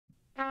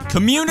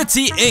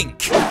Community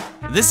Inc.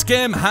 This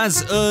game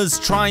has us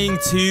trying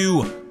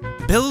to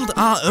build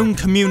our own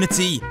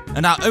community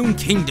and our own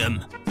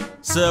kingdom.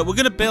 So we're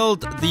going to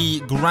build the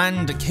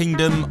Grand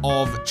Kingdom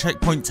of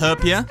Checkpoint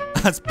Terpia,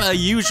 as per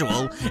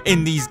usual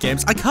in these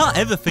games. I can't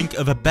ever think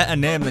of a better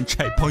name than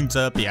Checkpoint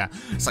Terpia.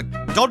 It's like,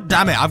 god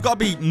damn it, I've got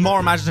to be more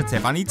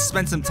imaginative. I need to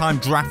spend some time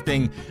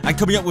drafting and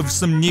coming up with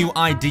some new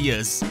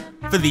ideas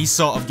for these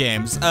sort of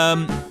games.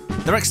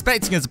 They're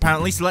expecting us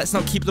apparently, so let's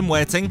not keep them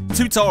waiting.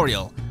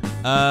 Tutorial.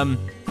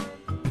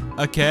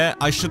 Okay,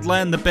 I should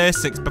learn the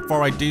basics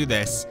before I do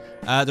this.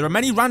 There are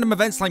many random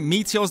events like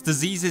meteors,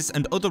 diseases,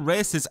 and other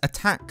races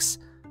attacks.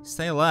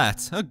 Stay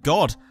alert. Oh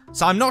god.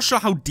 So I'm not sure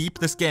how deep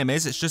this game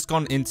is. It's just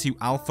gone into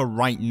alpha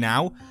right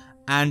now.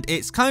 And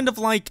it's kind of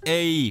like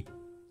a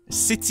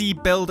city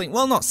building.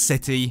 Well, not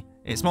city.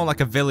 It's more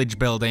like a village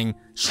building.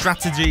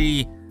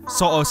 Strategy,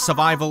 sort of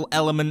survival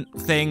element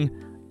thing.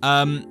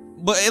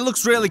 But it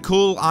looks really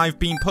cool. I've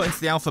been put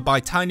into the alpha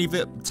by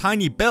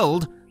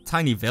tinyBuild,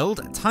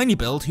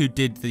 who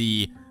did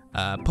the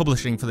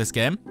publishing for this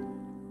game.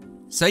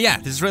 So yeah,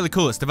 this is really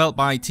cool. It's developed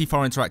by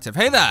T4 Interactive.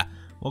 Hey there!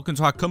 Welcome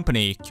to our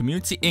company,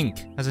 Community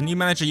Inc. As a new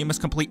manager, you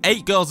must complete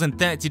 8 goals in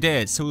 30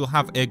 days, so we'll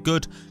have a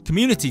good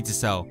community to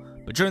sell.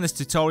 But during this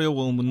tutorial,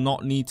 we'll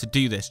not need to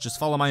do this. Just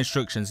follow my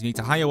instructions. You need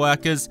to hire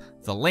workers,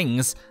 the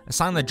lings,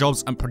 assign their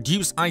jobs, and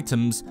produce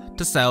items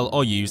to sell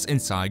or use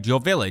inside your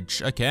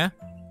village. Okay?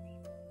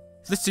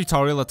 For this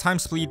tutorial, the time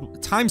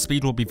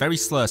speed will be very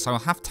slow, so I'll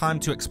have time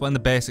to explain the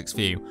basics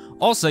for you.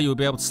 Also, you'll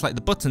be able to select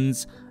the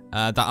buttons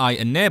that I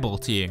enable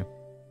to you.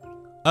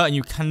 And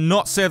you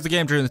cannot save the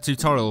game during the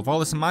tutorial. With all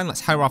this in mind,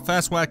 let's hire our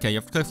first worker. You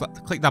have to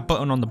click that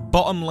button on the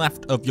bottom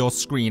left of your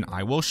screen.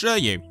 I will show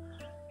you.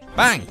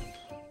 Bang!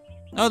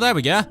 Oh, there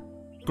we go.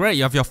 Great,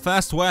 you have your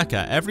first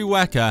worker. Every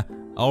worker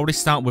already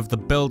start with the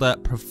builder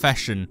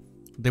profession.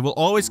 They will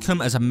always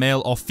come as a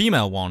male or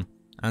female one,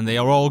 and they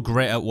are all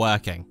great at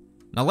working.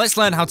 Now let's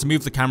learn how to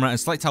move the camera and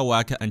select our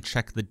worker and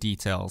check the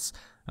details.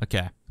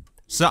 Okay.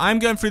 So I'm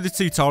going through the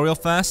tutorial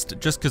first,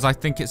 just because I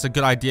think it's a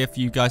good idea for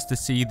you guys to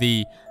see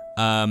the,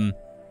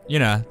 you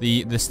know,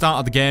 the start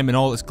of the game and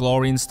all its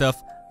glory and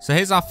stuff. So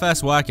here's our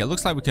first worker. It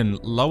looks like we can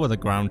lower the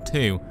ground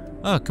too.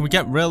 Oh, can we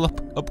get real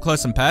up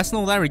close and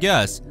personal? There he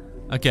goes.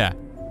 Okay.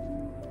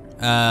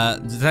 Z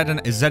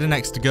and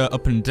X to go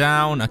up and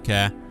down.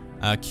 Okay.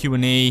 Q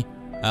and E.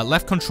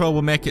 Left control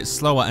will make it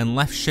slower and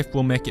left shift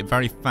will make it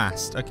very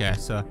fast. Okay,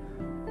 so...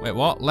 Wait,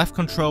 what? Left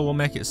control will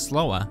make it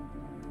slower?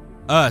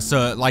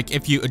 So, like,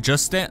 if you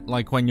adjust it,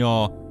 like when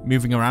you're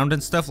moving around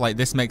and stuff, like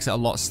this makes it a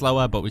lot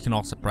slower, but we can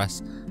also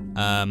press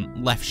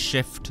left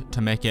shift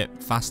to make it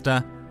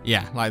faster.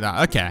 Yeah, like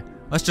that. Okay,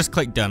 let's just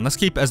click done. Let's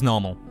keep it as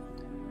normal.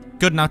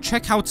 Good, now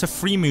check how to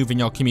free move in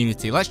your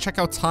community. Let's check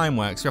how time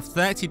works. You have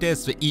 30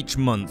 days for each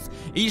month.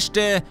 Each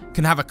day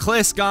can have a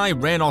clear sky,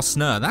 rain or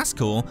snow. That's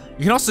cool.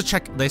 You can also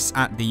check this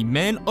at the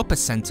main upper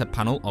center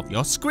panel of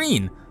your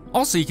screen.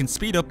 Also, you can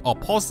speed up or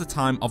pause the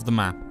time of the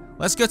map.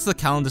 Let's go to the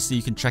calendar so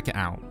you can check it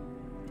out.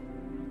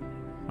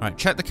 Alright,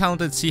 check the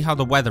calendar to see how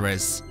the weather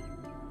is.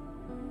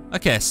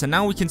 Okay, so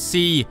now we can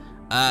see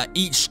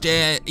each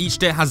day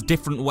has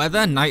different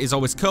weather. Night is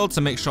always cold, so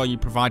make sure you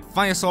provide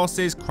fire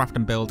sources, craft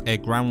and build a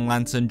ground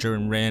lantern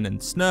during rain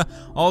and snow.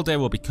 All day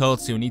will be cold,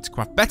 so you'll need to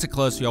craft better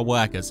clothes for your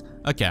workers.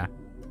 Okay.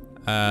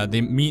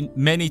 They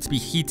may need to be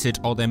heated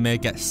or they may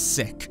get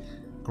sick.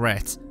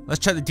 Great. Let's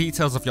check the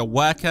details of your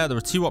worker. There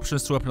are 2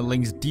 options to open a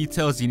ling's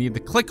details. You need to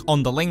click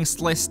on the lings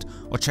list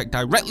or check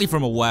directly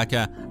from a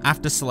worker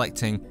after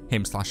selecting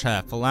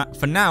him/her.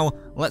 For now,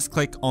 let's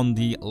click on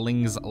the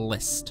lings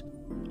list.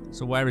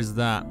 So where is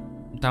that?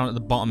 Down at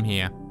the bottom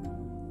here.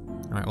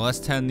 Alright, well let's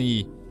turn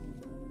the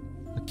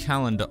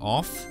calendar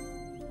off.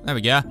 There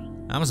we go.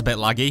 That was a bit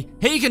laggy.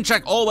 Here you can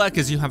check all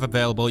workers you have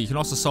available. You can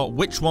also sort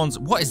which ones...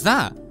 What is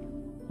that?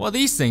 What are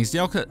these things?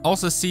 You can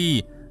also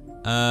see...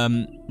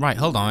 right,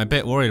 hold on, I'm a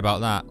bit worried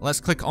about that. Let's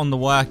click on the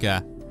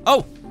worker.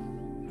 Oh!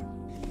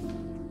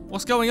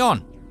 What's going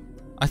on?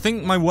 I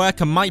think my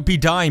worker might be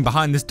dying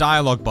behind this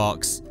dialogue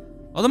box.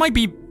 Or they might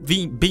be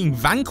being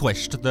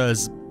vanquished,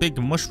 those big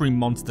mushroom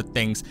monster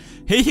things.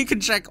 Here you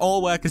can check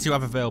all workers you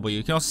have available.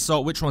 You can also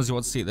sort which ones you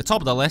want to see at the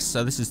top of the list.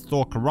 So this is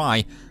Thor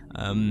Karai.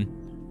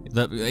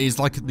 That is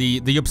like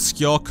the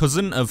obscure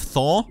cousin of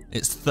Thor.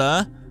 It's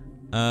Thor.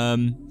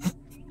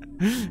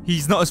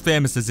 He's not as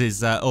famous as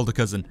his older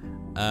cousin.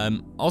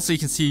 Also, you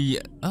can see...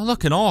 Oh,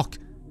 look, an orc.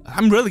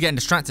 I'm really getting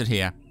distracted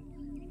here.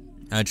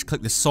 Just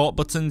click the sort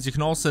buttons. You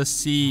can also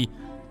see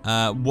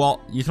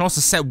you can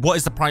also set what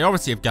is the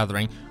priority of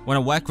gathering. When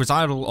a worker is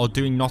idle or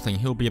doing nothing,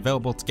 he'll be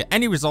available to get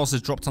any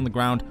resources dropped on the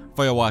ground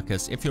for your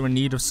workers. If you're in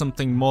need of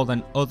something more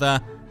than other,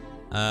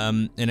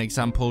 an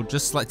example,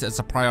 just select it as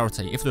a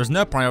priority. If there's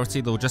no priority,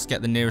 they'll just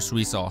get the nearest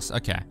resource.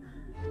 Okay,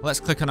 let's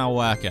click on our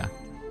worker.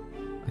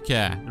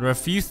 Okay, there are a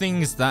few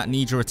things that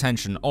need your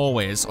attention,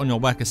 always, on your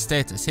worker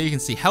status. Here you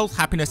can see health,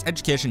 happiness,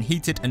 education,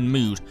 heated, and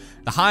mood.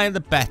 The higher the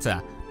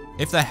better.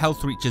 If their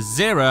health reaches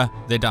 0,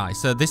 they die.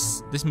 So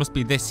this must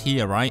be this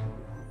here, right?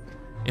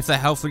 If their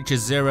health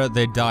reaches 0,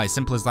 they die.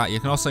 Simple as that. You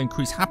can also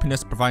increase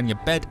happiness, providing a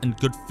bed and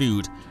good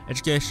food.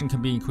 Education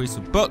can be increased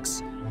with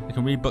books. You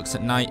can read books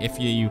at night if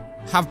you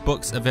have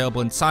books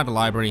available inside a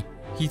library.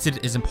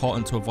 Heated is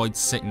important to avoid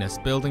sickness.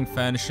 Building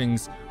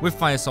furnishings with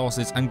fire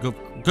sources and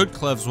good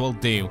clothes will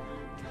do.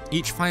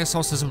 Each fire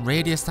source has a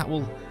radius that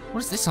will... What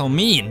does this all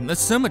mean? There's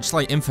so much,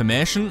 like,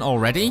 information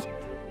already.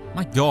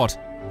 My god.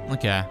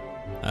 Okay.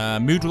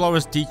 Mood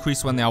lowers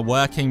decrease when they are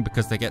working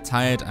because they get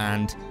tired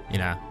and, you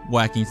know,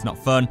 working's not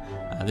fun.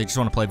 They just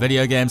want to play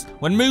video games.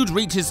 When mood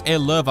reaches a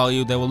low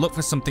value, they will look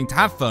for something to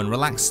have fun,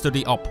 relax,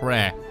 study, or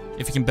pray.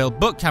 If you can build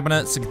book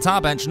cabinets, a guitar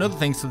bench, and other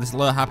things for this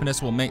low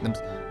happiness will make them...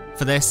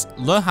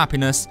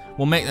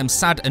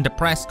 sad and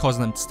depressed,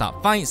 causing them to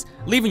start fights,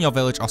 leaving your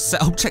village, or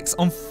set objects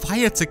on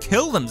fire to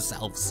kill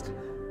themselves.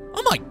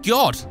 Oh my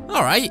god.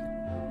 Alright.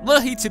 Low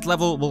heated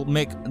level will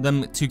make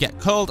them to get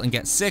cold and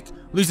get sick,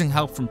 losing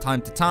health from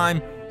time to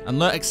time, and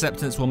low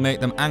acceptance will make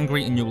them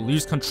angry and you will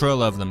lose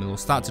control over them. It will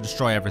start to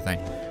destroy everything.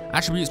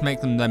 Attributes make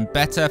them then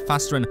better,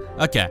 faster, and...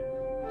 Okay.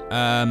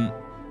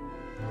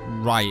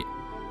 Right.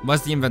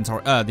 Where's the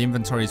inventory? The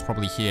inventory is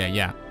probably here,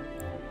 yeah.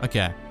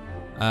 Okay.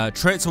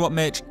 Traits are what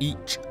make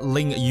each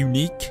ling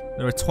unique.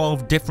 There are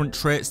 12 different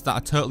traits that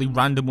are totally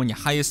random when you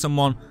hire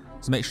someone,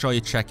 so make sure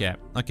you check it.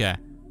 Okay.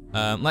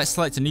 Let's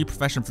select a new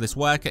profession for this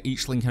worker.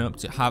 Each ling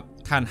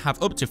can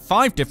have up to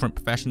 5 different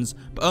professions,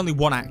 but only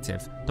 1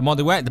 active. The more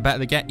they work, the better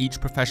they get. Each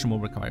profession will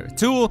require a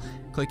tool.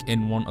 Click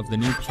in one of the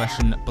new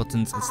profession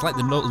buttons and select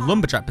the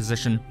lumberjack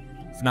position.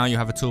 For now, you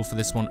have a tool for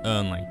this one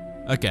only.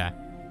 Okay.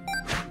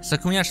 So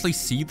can we actually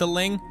see the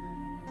ling?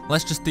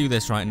 Let's just do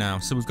this right now.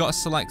 So we've got to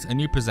select a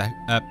new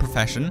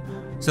profession.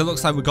 So it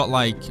looks like we've got,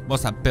 like,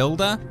 what's that?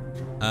 Builder,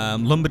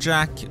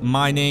 lumberjack,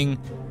 mining,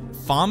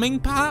 farming,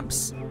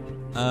 perhaps?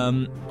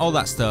 All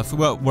that stuff. We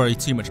won't worry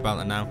too much about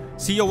that now.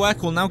 See, your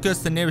worker will now go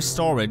to the nearest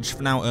storage,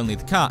 for now only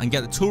the cart, and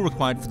get the tool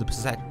required for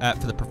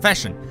the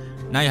profession.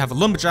 Now you have a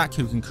lumberjack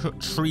who can cut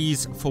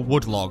trees for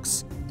wood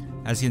logs.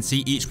 As you can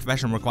see, each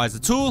profession requires a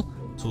tool.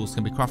 Tools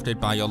can be crafted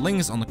by your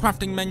lings on the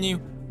crafting menu,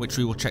 which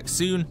we will check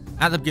soon.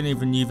 At the beginning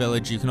of a new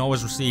village, you can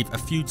always receive a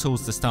few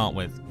tools to start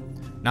with.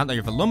 Now that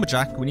you have a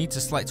lumberjack, we need to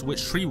select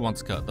which tree we want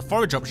to cut. The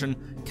forage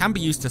option can be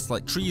used to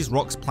select trees,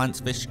 rocks, plants,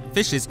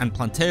 fishes, and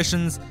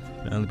plantations.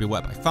 It can only be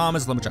worked by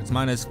farmers, lumberjacks,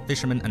 miners,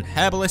 fishermen, and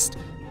herbalists.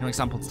 In our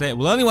example today, it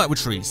will only work with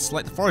trees.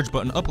 Select the forage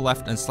button upper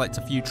left and select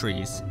a few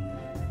trees.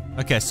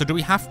 Okay, so do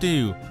we have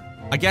to...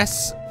 I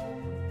guess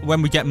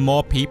when we get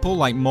more people,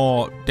 like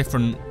more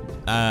different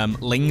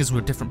lings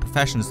with different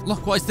professions.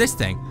 Look, what is this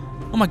thing?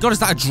 Oh my god, is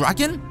that a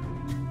dragon?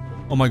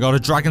 Oh my god, a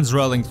dragon's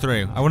rolling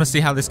through. I want to see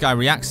how this guy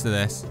reacts to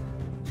this.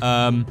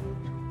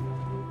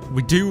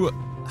 We do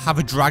have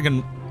a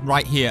dragon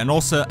right here, and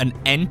also an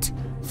ent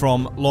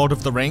from Lord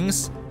of the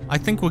Rings. I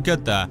think we're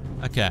good there.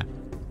 Okay.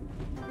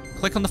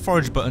 Click on the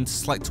forage button to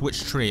select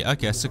which tree.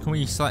 Okay, so can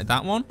we select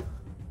that one?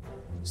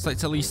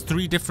 Select at least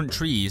 3 different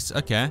trees.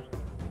 Okay.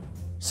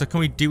 So can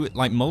we do it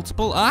like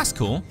multiple? Oh, that's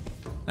cool.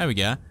 There we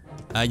go.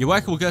 Your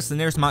worker will go to the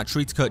nearest marked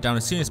tree to cut down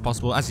as soon as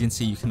possible. As you can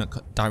see, you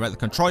cannot directly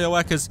control your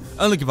workers,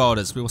 only give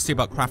orders. We will see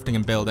about crafting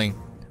and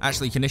building.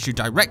 Actually, you can issue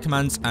direct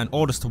commands and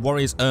orders to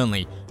warriors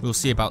only. We will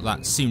see about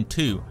that soon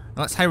too.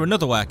 Now let's hire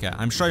another worker.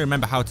 I'm sure you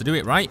remember how to do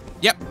it, right?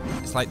 Yep,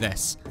 it's like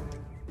this.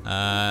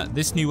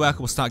 This new worker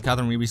will start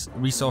gathering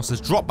resources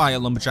dropped by a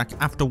lumberjack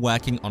after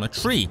working on a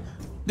tree.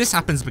 This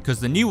happens because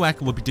the new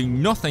worker will be doing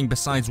nothing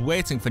besides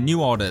waiting for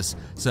new orders.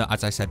 So,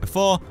 as I said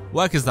before,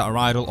 workers that are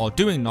idle or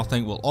doing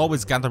nothing will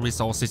always gather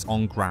resources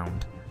on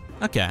ground.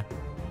 Okay.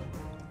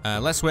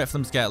 Let's wait for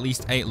them to get at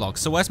least 8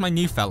 logs. So where's my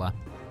new fella?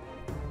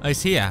 Oh,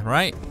 he's here,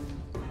 right?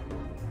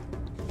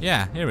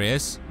 Yeah, here he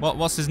is.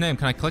 What's his name?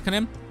 Can I click on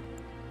him?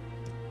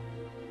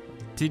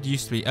 Did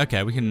used to be...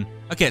 Okay, we can...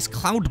 Okay, it's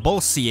Cloud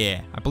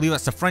Bolsier. I believe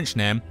that's the French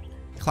name.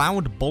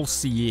 Cloud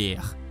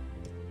Bolsier.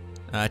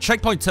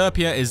 Checkpoint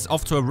Topia is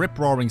off to a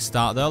rip-roaring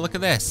start, though. Look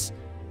at this.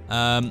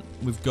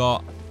 We've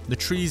got the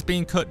trees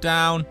being cut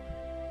down.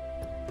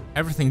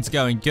 Everything's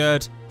going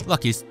good.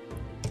 Look, he's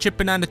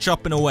chipping and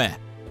chopping away.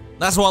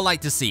 That's what I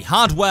like to see.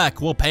 Hard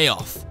work will pay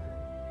off.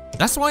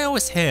 That's why I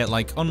always hear,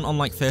 like, on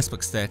like Facebook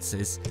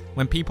statuses,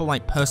 when people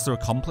like post their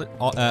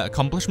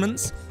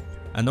accomplishments,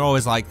 and they're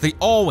always like, they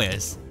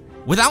always,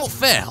 without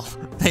fail,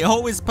 they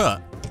always put,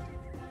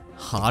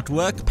 hard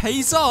work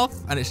pays off,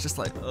 and it's just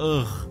like,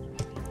 ugh,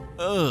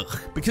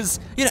 because,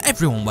 you know,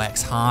 everyone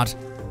works hard.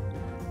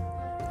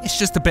 It's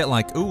just a bit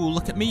like, ooh,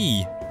 look at me,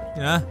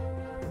 you know?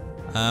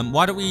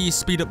 Why don't we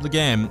speed up the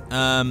game?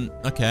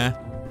 Okay.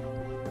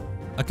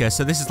 Okay,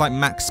 so this is like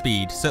max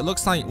speed. So it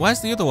looks like,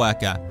 where's the other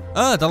worker?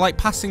 Oh, they're like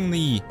passing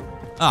the...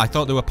 Oh, I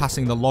thought they were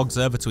passing the logs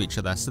over to each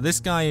other. So this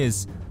guy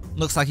is...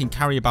 Looks like he can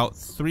carry about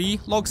 3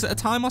 logs at a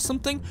time or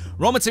something.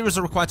 Raw materials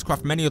are required to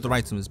craft many other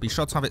items. Be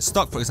sure to have it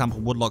stocked. For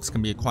example, wood logs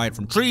can be acquired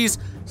from trees.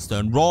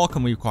 Stone raw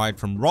can be acquired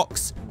from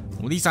rocks.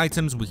 With these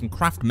items, we can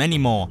craft many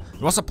more.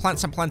 There are also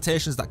plants and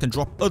plantations that can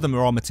drop other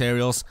raw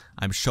materials.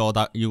 I'm sure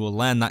that you will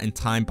learn that in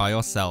time by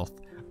yourself.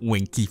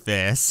 Winky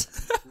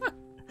face.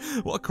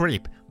 What a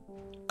creep.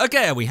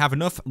 Okay, we have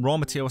enough raw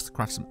materials to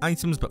craft some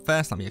items, but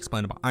first let me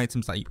explain about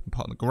items that you can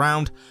put on the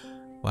ground.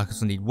 Workers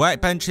will need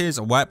workbenches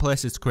or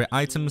workplaces to create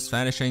items,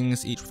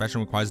 furnishings. Each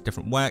profession requires a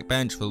different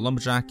workbench for the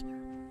lumberjack,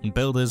 and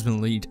builders will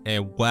need a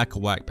worker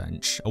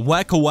workbench. A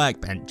worker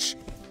workbench.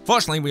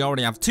 Fortunately, we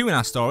already have 2 in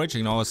our storage.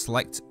 You can always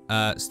select,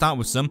 start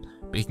with some,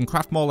 but you can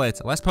craft more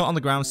later. Let's put it on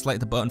the ground, select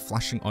the button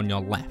flashing on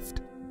your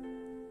left.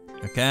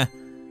 Okay.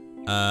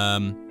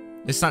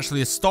 This is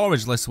actually a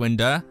storage list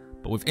window,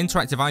 but with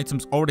interactive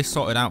items already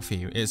sorted out for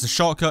you. It's a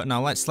shortcut.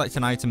 Now let's select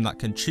an item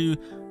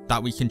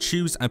that we can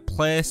choose and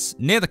place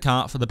near the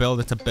cart for the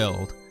builder to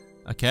build.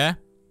 Okay.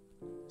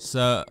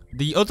 So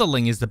the other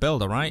ling is the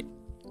builder, right?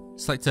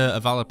 Select a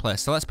valid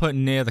place. So let's put it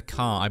near the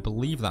cart. I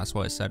believe that's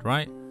what it said,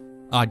 right?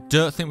 I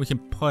don't think we can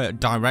put it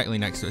directly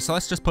next to it. So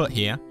let's just put it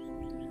here.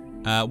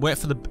 Wait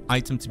for the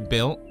item to be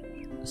built.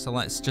 So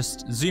let's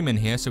just zoom in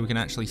here so we can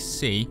actually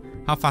see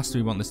how fast do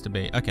we want this to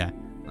be. Okay.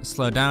 Let's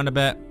slow down a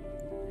bit.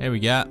 Here we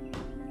go.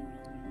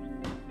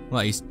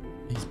 Well, he's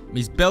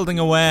building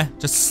away,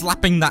 just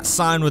slapping that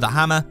sign with a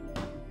hammer.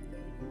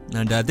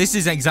 And this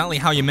is exactly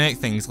how you make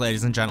things,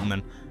 ladies and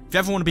gentlemen. If you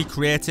ever want to be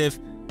creative,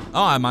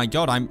 oh my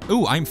god,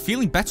 I'm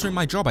feeling better in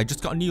my job. I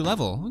just got a new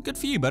level. Good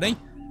for you, buddy.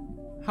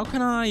 How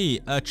can I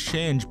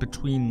change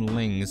between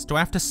lings? Do I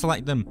have to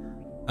select them?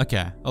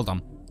 Okay, hold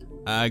on.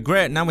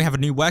 Great, now we have a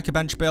new worker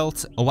bench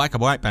built. A worker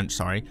workbench,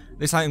 sorry.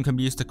 This item can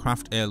be used to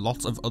craft a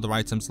lot of other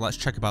items. Let's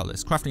check about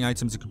this. Crafting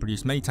items, it can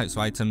produce many types of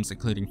items,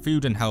 including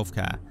food and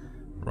healthcare.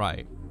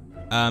 Right.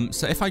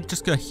 So if I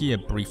just go here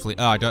briefly.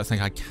 Oh, I don't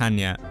think I can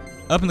yet.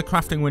 Open the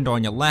crafting window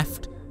on your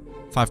left.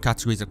 5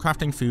 categories of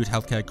crafting: food,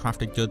 healthcare,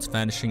 crafted goods,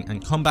 furnishing,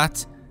 and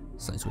combat.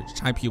 Select which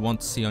type you want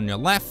to see on your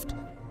left.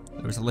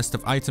 There is a list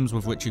of items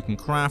with which you can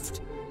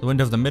craft. The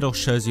window of the middle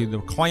shows you the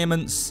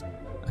requirements.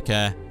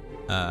 Okay.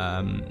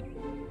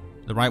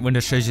 The right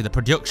window shows you the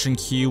production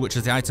queue, which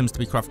is the items to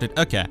be crafted.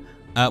 Okay.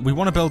 We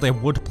want to build a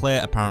wood plate,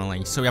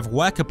 apparently. So we have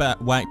a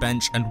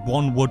workbench and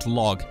 1 wood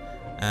log.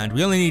 And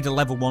we only need a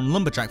level 1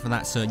 lumberjack for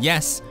that. So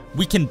yes,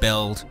 we can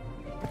build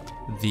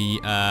the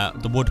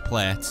wood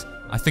plate.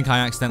 I think I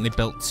accidentally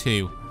built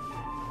 2.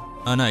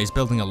 Oh no, he's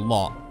building a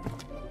lot.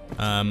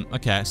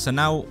 Okay, so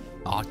now...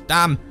 Oh,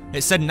 damn.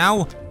 It said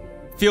now,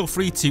 feel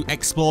free to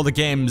explore the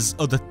game's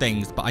other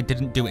things, but I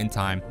didn't do it in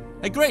time.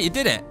 Hey, great, you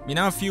did it. You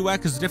now have a few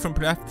workers of different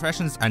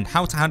professions and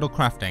how to handle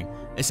crafting.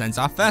 This ends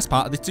our first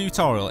part of the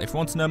tutorial. If you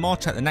want to know more,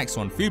 check the next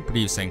one, food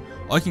producing,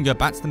 or you can go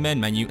back to the main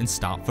menu and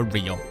start for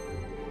real.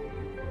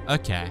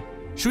 Okay.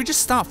 Should we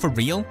just start for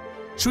real?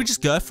 Should we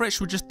just go for it?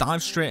 Should we just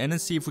dive straight in and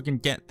see if we can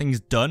get things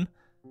done?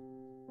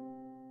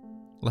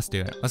 Let's do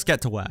it. Let's get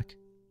to work.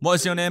 What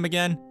is your name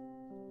again?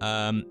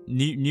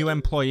 New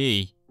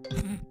employee.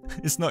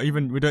 It's not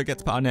even, we don't get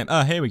to put our name.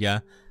 Oh, here we go.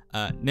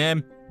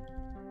 Name.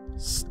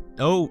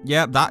 Oh,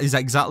 yeah, that is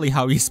exactly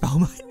how you spell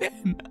my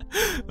name.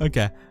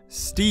 Okay.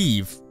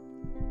 Steve.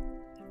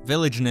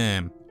 Village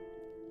name.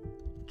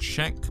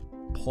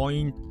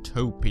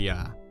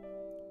 Checkpointopia.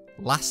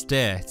 Last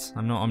date.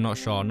 I'm not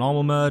sure.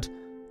 Normal mode.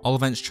 All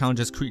events,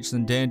 challenges, creatures,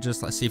 and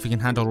dangers. Let's see if we can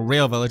handle a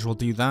real village. We'll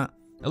do that.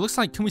 It looks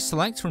like, can we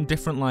select from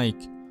different, like...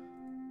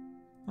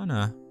 Oh,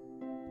 no.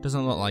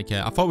 Doesn't look like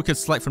it. I thought we could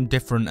select from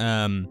different,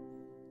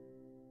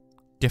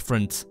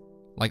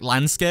 like,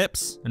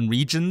 landscapes and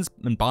regions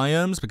and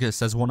biomes, because it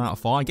says 1 out of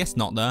 4. I guess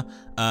not, though.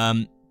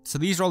 So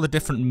these are all the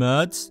different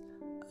modes.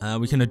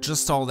 We can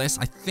adjust all this.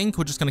 I think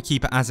we're just going to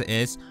keep it as it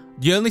is.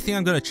 The only thing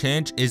I'm going to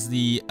change is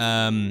the,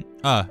 I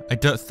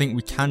don't think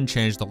we can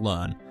change the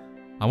learn.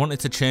 I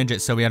wanted to change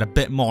it so we had a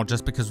bit more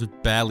just because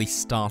we've barely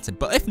started.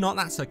 But if not,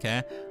 that's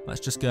okay. Let's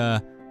just go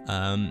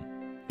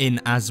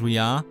in as we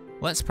are.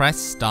 Let's press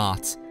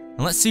start. And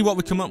let's see what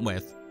we come up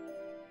with.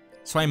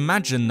 So I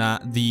imagine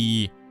that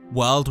the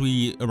world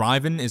we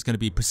arrive in is going to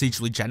be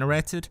procedurally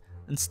generated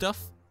and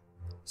stuff.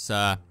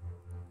 So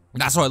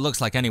that's what it looks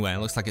like anyway. It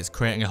looks like it's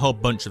creating a whole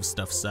bunch of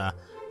stuff. So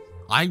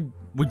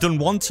we've done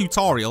 1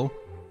 tutorial.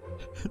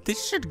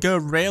 This should go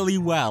really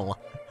well.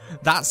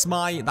 That's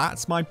my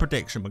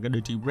prediction. We're going to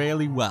do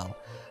really well.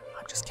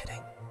 I'm just kidding.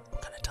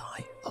 We're going to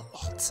die a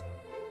lot.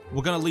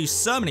 We're going to lose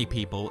so many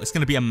people. It's going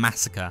to be a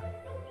massacre.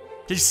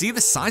 Did you see the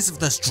size of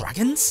those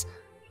dragons?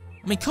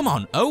 I mean, come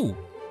on. Oh,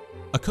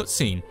 a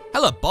cutscene.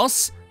 Hello,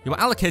 boss. You are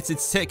allocated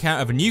to take care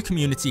of a new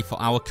community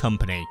for our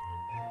company.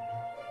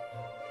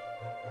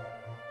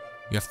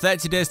 You have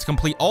 30 days to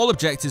complete all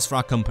objectives for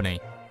our company.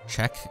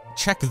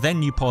 Check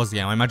then you pause the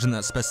game. I imagine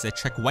that's supposed to say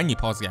check when you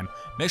pause the game.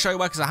 Make sure your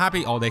workers are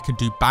happy or they can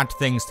do bad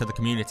things to the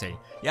community.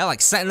 Yeah,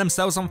 like setting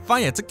themselves on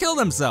fire to kill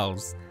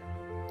themselves.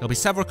 There'll be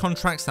several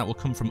contracts that will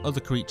come from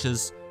other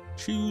creatures.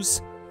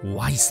 Choose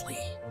wisely.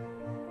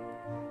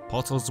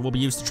 Portals will be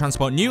used to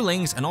transport new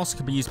lings and also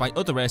can be used by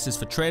other races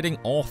for trading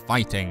or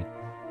fighting.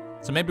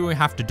 So maybe we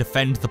have to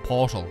defend the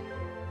portal.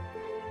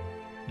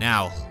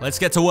 Now, let's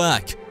get to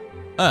work.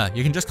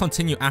 You can just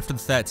continue after the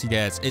 30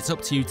 days. It's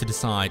up to you to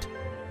decide.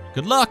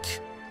 Good luck.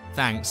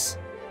 Thanks.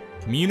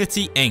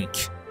 Community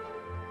Inc.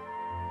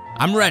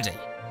 I'm ready.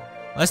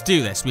 Let's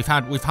do this. We've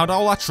had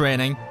all our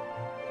training.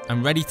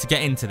 I'm ready to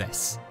get into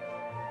this.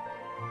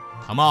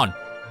 Come on.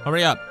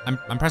 Hurry up.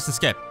 I'm pressing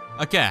skip.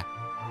 Okay.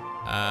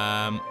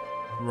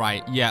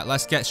 Right. Yeah,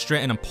 let's get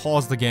straight in and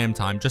pause the game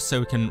time just so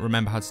we can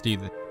remember how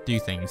to do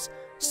things.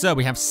 So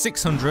we have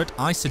 600.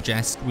 I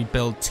suggest we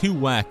build 2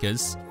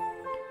 workers.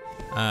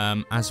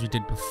 As we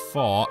did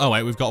before. Oh,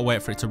 wait, we've got to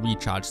wait for it to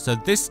recharge. So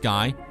this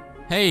guy,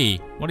 hey,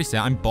 what do you say?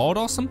 I'm bored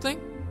or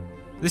something?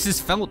 This is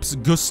Phillips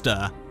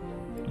Guster.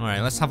 All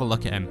right, let's have a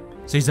look at him.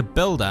 So he's a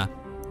builder.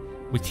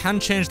 We can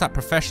change that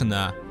profession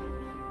there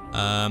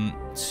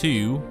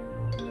to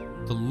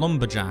the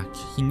lumberjack.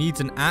 He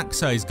needs an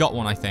axe. Oh, he's got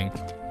one, I think.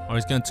 Or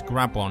he's going to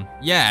grab one.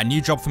 Yeah,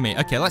 new job for me.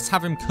 Okay, let's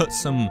have him cut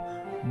some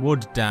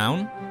wood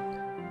down.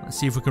 Let's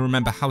see if we can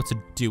remember how to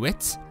do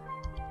it.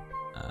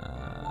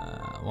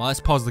 Well,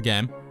 let's pause the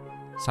game.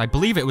 So I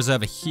believe it was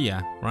over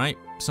here, right?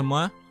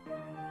 Somewhere.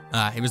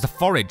 It was the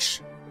forage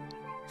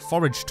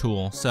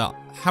tool. So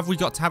have we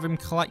got to have him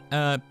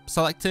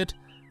selected?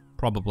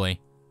 Probably.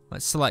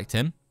 Let's select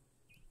him.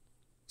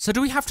 So do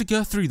we have to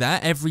go through there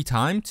every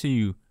time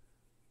to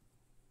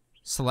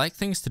select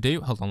things to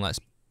do? Hold on, let's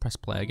press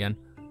play again.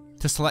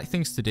 To select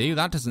things to do?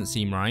 That doesn't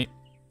seem right.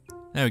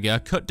 There we go.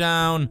 Cut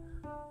down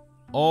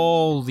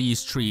all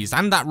these trees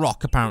and that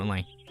rock,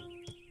 apparently.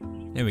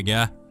 There we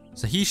go.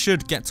 So he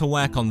should get to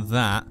work on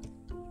that.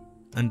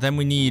 And then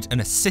we need an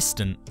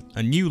assistant,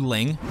 a new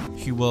ling,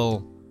 who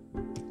will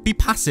be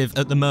passive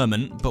at the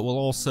moment, but will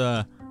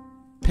also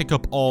pick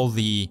up all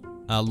the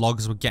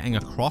logs we're getting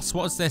across.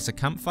 What is this, a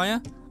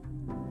campfire?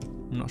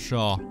 I'm not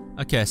sure.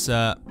 Okay,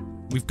 so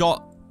we've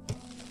got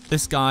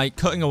this guy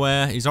cutting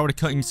away. He's already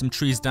cutting some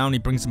trees down. He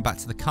brings them back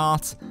to the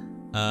cart.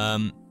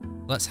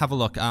 Let's have a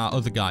look at our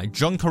other guy,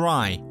 John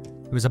Karai,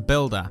 who is a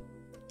builder.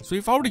 So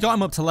we've already got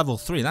him up to level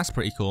 3. That's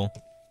pretty cool.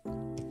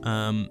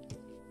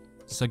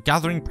 So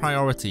gathering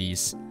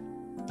priorities.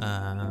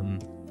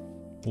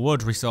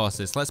 Wood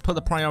resources. Let's put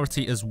the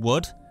priority as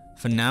wood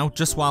for now,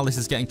 just while this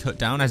is getting cut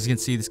down. As you can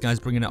see, this guy's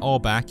bringing it all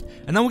back.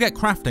 And then we'll get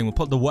crafting. We'll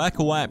put the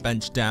worker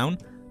workbench down.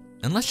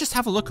 And let's just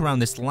have a look around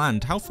this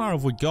land. How far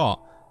have we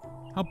got?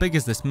 How big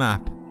is this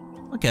map?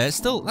 Okay, it's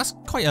still, that's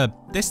quite a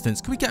distance.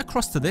 Can we get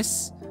across to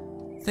this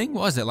thing?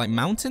 What is it, like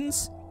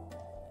mountains?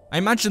 I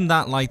imagine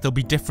that, like, there'll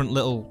be different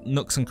little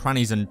nooks and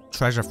crannies and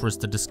treasure for us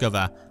to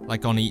discover,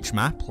 like, on each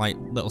map. Like,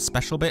 little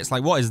special bits.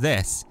 Like, what is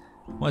this?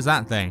 What is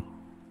that thing?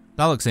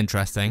 That looks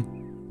interesting.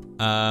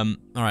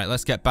 Alright,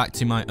 let's get back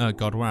to my... Oh,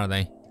 God, where are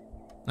they?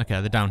 Okay,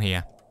 they're down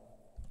here.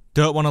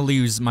 Don't want to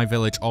lose my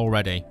village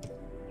already.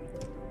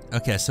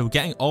 Okay, so we're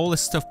getting all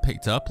this stuff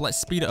picked up. Let's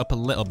speed it up a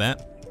little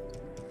bit.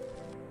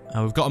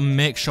 We've got to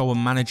make sure we're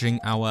managing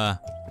our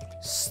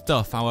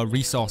stuff, our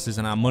resources,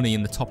 and our money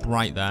in the top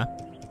right there.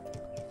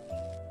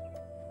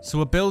 So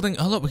we're building...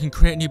 Oh, look, we can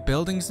create new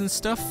buildings and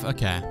stuff.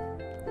 Okay.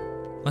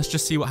 Let's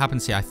just see what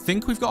happens here. I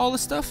think we've got all the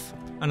stuff.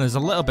 And there's a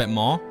little bit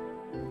more.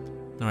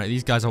 Alright,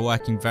 these guys are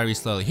working very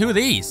slowly. Who are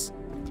these?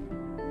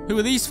 Who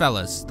are these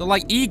fellas? They're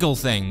like eagle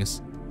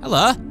things.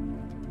 Hello?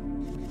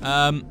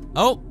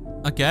 Oh,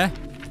 okay.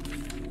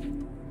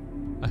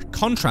 A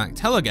contract.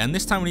 Hello again.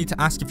 This time we need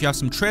to ask if you have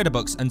some trader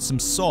books and some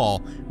saw.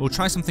 We'll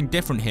try something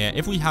different here.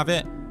 If we have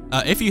it,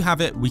 if you have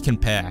it, we can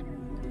pay.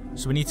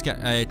 So we need to get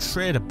a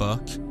trader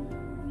book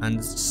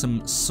and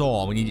some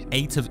saw. We need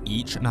 8 of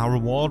each, and our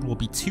reward will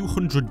be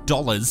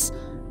 $200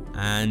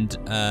 and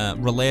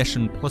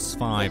relation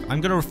 +5.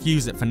 I'm gonna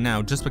refuse it for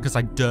now, just because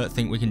I don't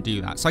think we can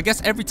do that. So I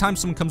guess every time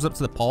someone comes up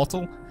to the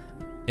portal,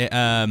 it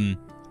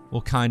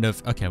will kind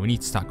of... Okay, we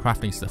need to start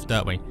crafting stuff,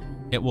 don't we?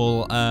 It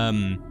will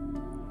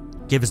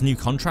give us new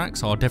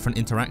contracts or different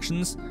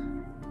interactions.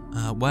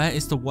 Where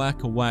is the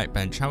worker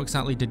workbench? How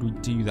exactly did we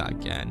do that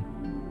again?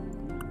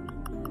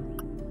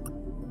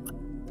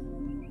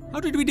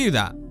 How did we do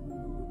that?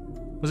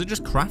 Was it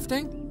just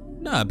crafting?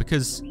 No,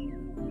 because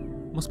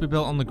it must be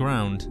built on the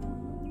ground.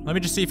 Let me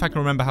just see if I can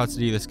remember how to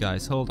do this,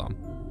 guys. Hold on.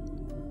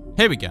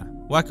 Here we go.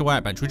 Worker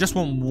workbench. We just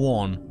want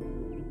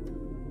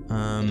 1.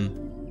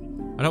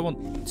 I don't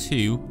want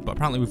 2, but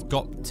apparently we've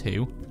got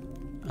 2.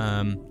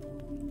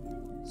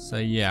 So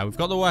yeah, we've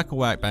got the worker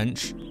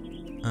workbench.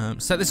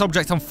 Set this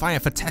object on fire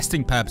for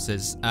testing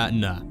purposes.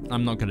 No,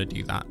 I'm not going to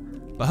do that.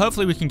 But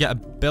hopefully we can get a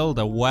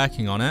builder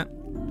working on it.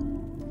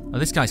 Oh,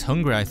 this guy's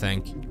hungry, I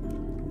think.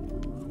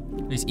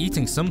 He's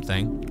eating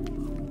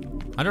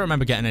something. I don't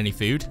remember getting any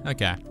food.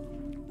 Okay.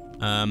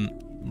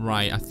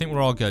 Right, I think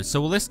we're all good.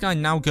 So will this guy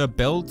now go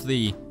build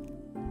the...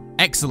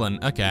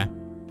 Excellent, okay.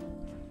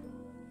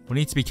 We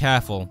need to be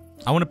careful.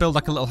 I want to build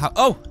like a little house.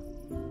 Oh!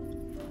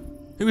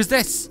 Who is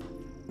this?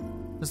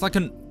 There's like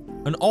an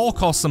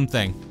orc or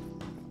something.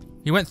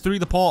 He went through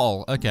the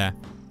portal. Okay.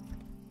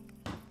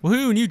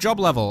 Woohoo, new job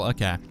level.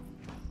 Okay.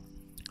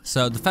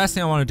 So the first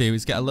thing I want to do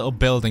is get a little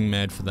building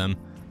made for them.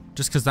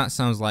 Just because that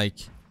sounds like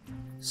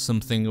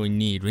something we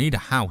need. We need a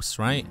house,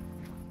 right?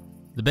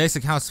 The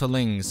basic house for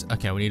lings.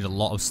 Okay, we need a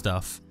lot of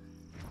stuff.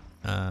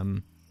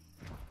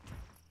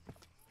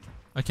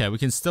 Okay, we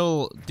can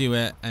still do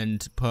it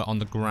and put it on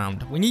the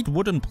ground. We need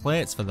wooden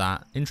plates for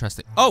that.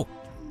 Interesting. Oh!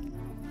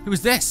 Who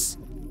is this?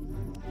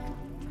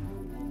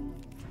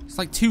 It's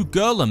like 2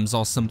 golems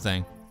or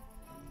something.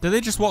 Did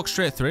they just walk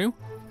straight through?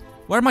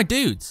 Where are my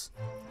dudes?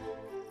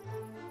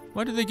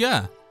 Where did they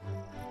go?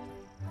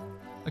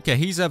 Okay,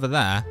 he's over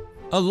there.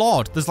 Oh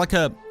lord, there's like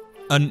a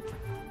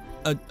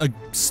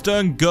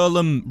Stern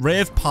Golem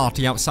rave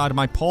party outside of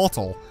my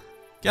portal.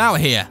 Get out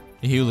of here,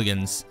 you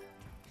hooligans.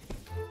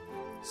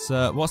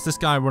 So, what's this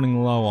guy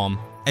running low on?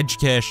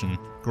 Education.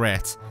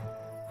 Great.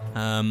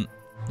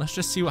 Let's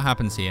just see what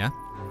happens here.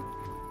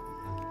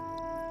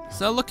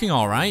 So, they're looking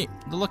alright.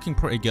 They're looking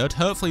pretty good.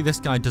 Hopefully this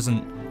guy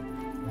doesn't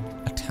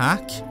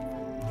attack.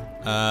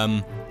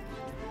 Right,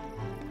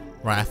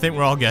 I think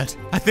we're all good.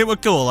 I think we're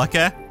cool,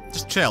 okay?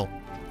 Just chill.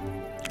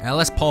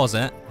 Let's pause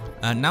it.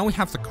 Now we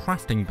have the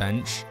crafting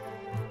bench.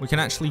 We can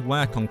actually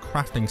work on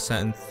crafting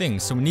certain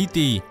things. So we need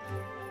the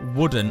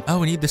wooden... Oh,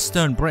 we need the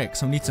stone brick,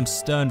 so we need some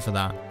stone for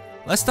that.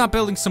 Let's start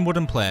building some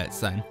wooden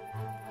plates then.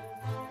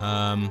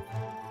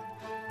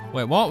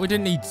 Wait, what? We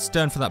didn't need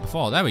stone for that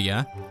before. There we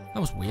go. That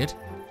was weird.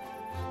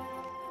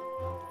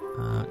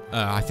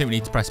 I think we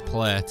need to press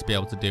play to be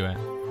able to do it.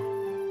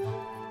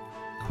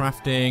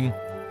 Crafting.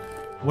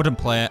 Wooden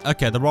plate.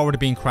 Okay, they're already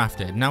being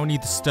crafted. Now we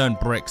need the stone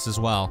bricks as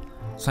well.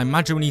 So I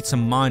imagine we need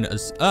some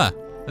miners. Are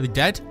they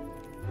dead?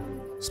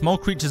 Small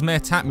creatures may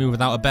attack me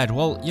without a bed.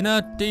 Well, you know,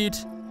 dude,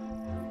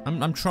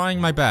 I'm trying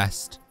my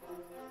best.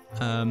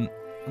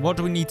 What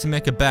do we need to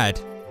make a bed?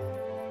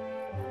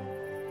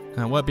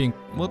 We're being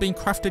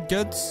crafted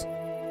goods?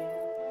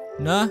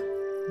 No?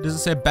 It doesn't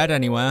say bed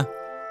anywhere.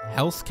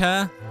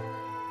 Healthcare?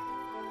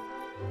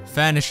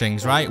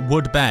 Furnishings, right?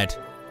 Wood bed.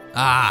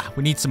 Ah,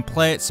 we need some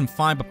plates, some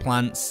fiber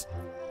plants.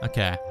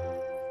 Okay.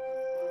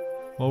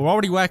 Well, we're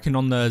already working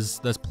on those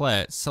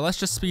plates, so let's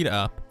just speed it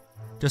up.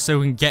 Just so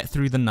we can get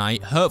through the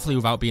night, hopefully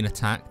without being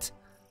attacked.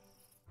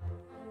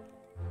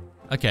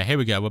 Okay, here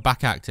we go. We're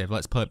back active.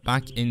 Let's put it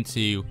back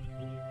into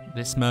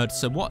this mode.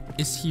 So what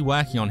is he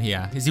working on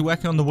here? Is he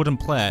working on the wooden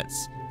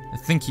plates? I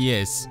think he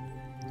is.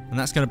 And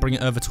that's going to bring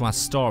it over to our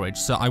storage.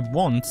 So I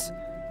want...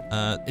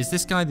 is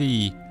this guy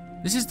the...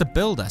 This is the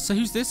builder. So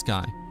who's this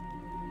guy?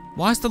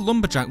 Why is the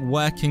lumberjack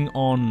working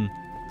on,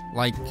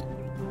 like...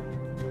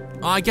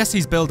 Oh, I guess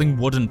he's building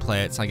wooden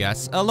plates, I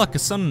guess. Oh, look, a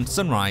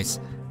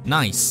sunrise.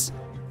 Nice.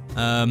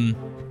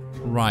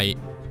 Right.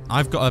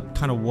 I've got to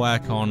kind of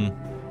work on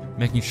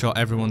making sure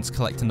everyone's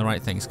collecting the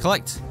right things.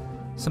 Collect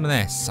some of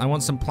this. I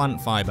want some plant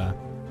fiber.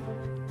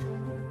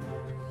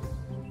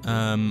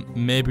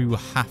 Maybe we'll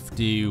have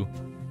to...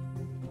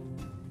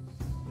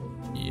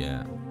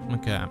 Yeah.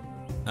 Okay.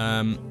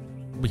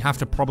 We have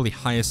to probably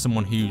hire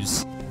someone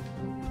who's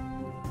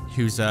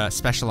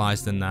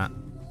specialized in that.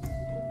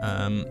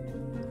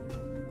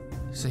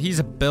 So he's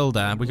a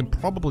builder. We can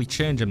probably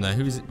change him there.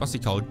 What's he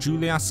called?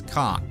 Julius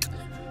Kark.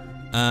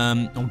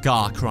 Or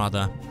Gark,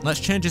 rather. Let's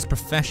change his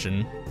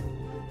profession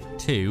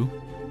to...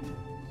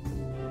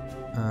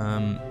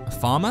 a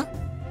farmer?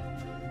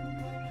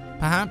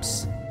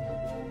 Perhaps?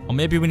 Or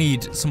maybe we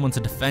need someone to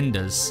defend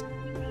us.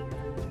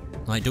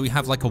 Like, do we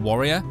have, like, a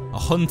warrior? A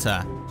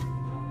hunter?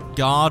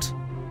 Guard?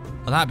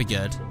 Oh, that'd be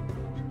good.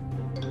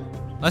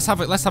 Let's have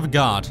a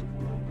guard.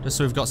 Just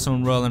so we've got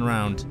someone rolling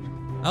around.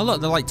 Oh,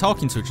 look, they're, like,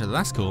 talking to each other.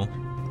 That's cool.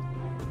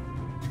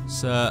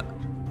 So,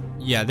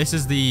 yeah, this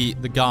is the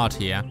guard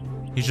here.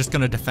 He's just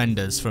gonna defend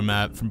us from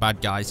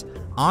bad guys.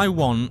 I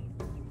want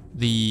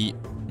the...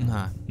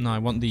 No, I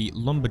want the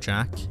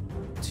lumberjack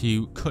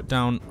to cut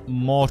down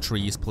more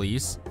trees,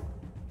 please.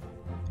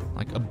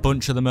 Like a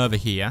bunch of them over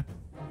here.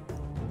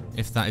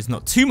 If that is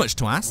not too much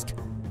to ask.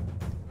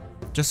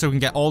 Just so we can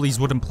get all these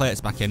wooden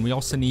plates back in. We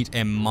also need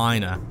a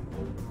miner.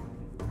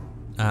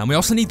 We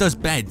also need those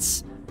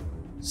beds.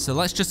 So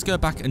let's just go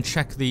back and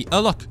check the...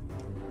 Oh, look.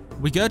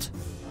 We good?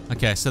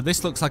 Okay, so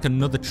this looks like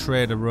another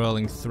trader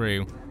rolling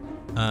through.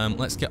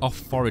 Let's get off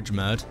forage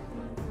mode.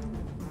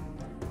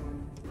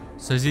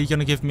 So is he going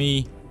to give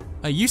me...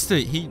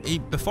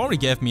 before he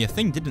gave me a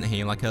thing, didn't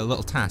he? Like a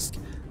little task.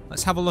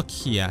 Let's have a look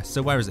here.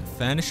 So where is it?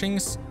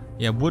 Furnishings?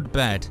 Yeah, wood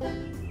bed.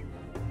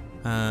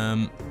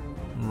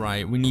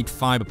 Right, we need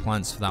fiber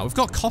plants for that. We've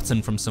got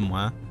cotton from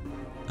somewhere.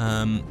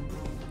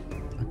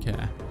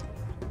 Okay.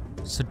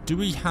 So do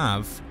we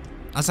have...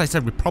 As I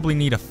said, we probably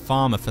need a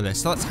farmer for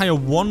this. So let's hire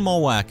one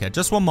more worker.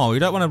 Just one more. We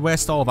don't want to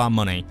waste all of our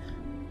money.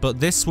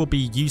 But this will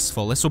be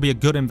useful. This will be a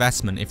good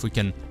investment if we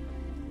can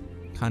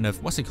kind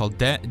of... What's it called?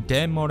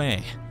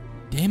 Demore.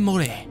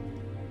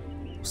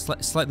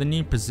 Select the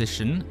new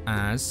position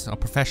as... Or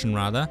profession,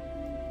 rather.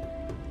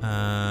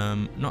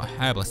 Not a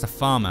herbalist, a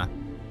farmer.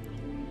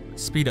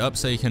 Speed it up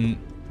so you can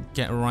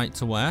get right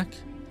to work.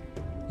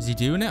 Is he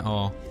doing it,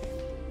 or...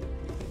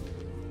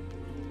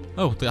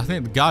 Oh, I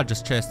think the guard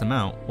just chased him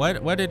out.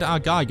 Where did our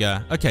guy go?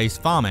 Okay, he's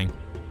farming.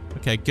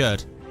 Okay,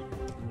 good.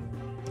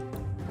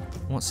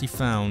 What's he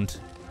found?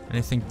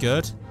 Anything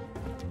good?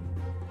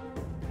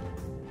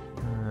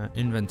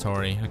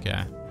 Inventory,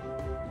 okay.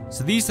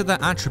 So these are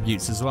the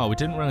attributes as well. We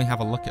didn't really have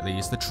a look at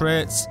these. The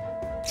traits,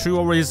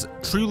 true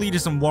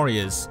leaders and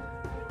warriors.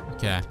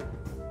 Okay.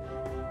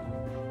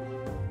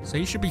 So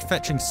he should be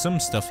fetching some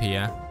stuff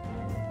here.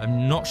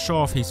 I'm not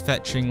sure if he's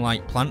fetching,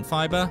 like, plant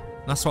fiber.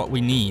 That's what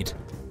we need.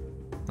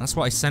 That's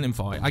what I sent him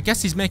for. I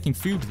guess he's making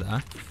food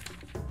there.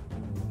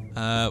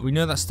 We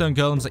know that stone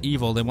golems are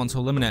evil. They want to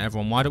eliminate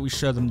everyone. Why don't we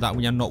show them that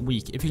we are not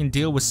weak? If you can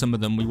deal with some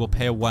of them, we will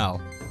pay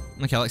well.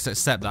 Okay, let's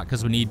accept that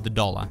because we need the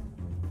dollar.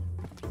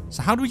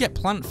 So how do we get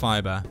plant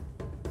fiber?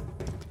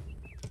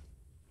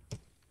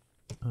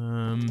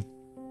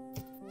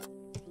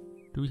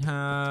 Do we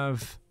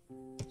have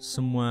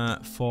somewhere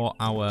for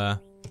our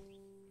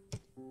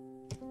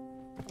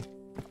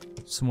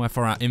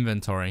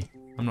inventory?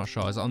 I'm not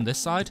sure. Is it on this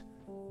side?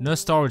 No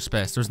storage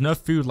space. There's no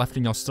food left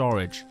in your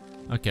storage.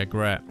 Okay,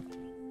 great.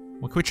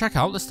 Well, can we check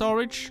out the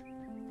storage?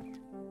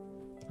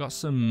 Got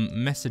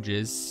some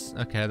messages.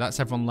 Okay, that's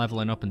everyone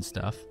leveling up and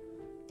stuff.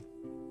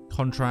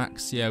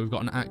 Contracts. Yeah, we've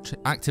got an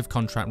active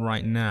contract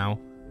right now.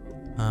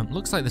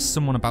 Looks like there's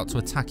someone about to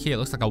attack here. It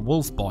looks like a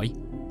wolf boy.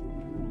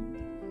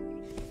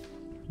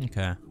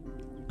 Okay.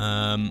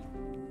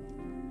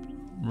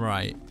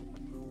 Right.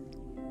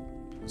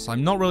 So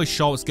I'm not really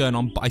sure what's going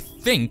on, but I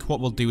think what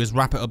we'll do is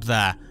wrap it up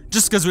there.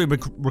 Just because we've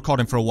been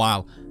recording for a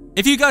while.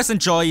 If you guys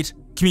enjoyed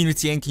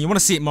Community Inc. and you want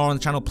to see it more on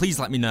the channel, please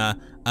let me know.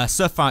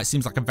 So far, it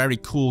seems like a very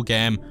cool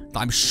game that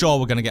I'm sure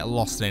we're going to get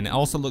lost in. It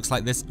also looks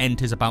like this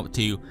ent is about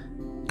to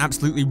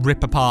absolutely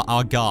rip apart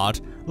our guard.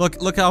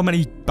 Look how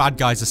many bad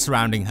guys are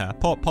surrounding her.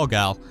 Poor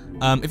girl.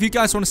 If you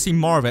guys want to see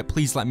more of it,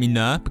 please let me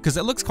know, because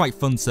it looks quite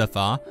fun so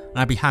far, and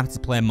I'd be happy to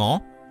play more.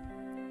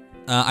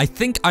 I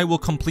think I will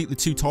complete the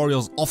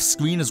tutorials off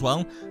screen as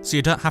well, so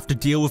you don't have to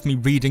deal with me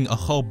reading a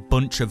whole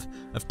bunch of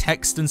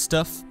text and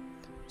stuff.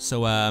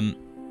 So,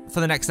 for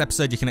the next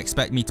episode, you can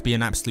expect me to be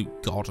an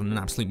absolute god and an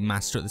absolute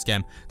master at this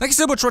game. Thank you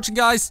so much for watching,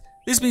 guys.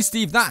 This has been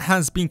Steve. That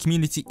has been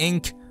Community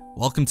Inc.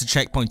 Welcome to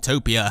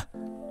Checkpointopia.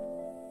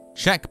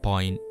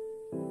 Checkpoint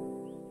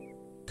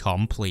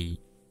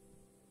complete.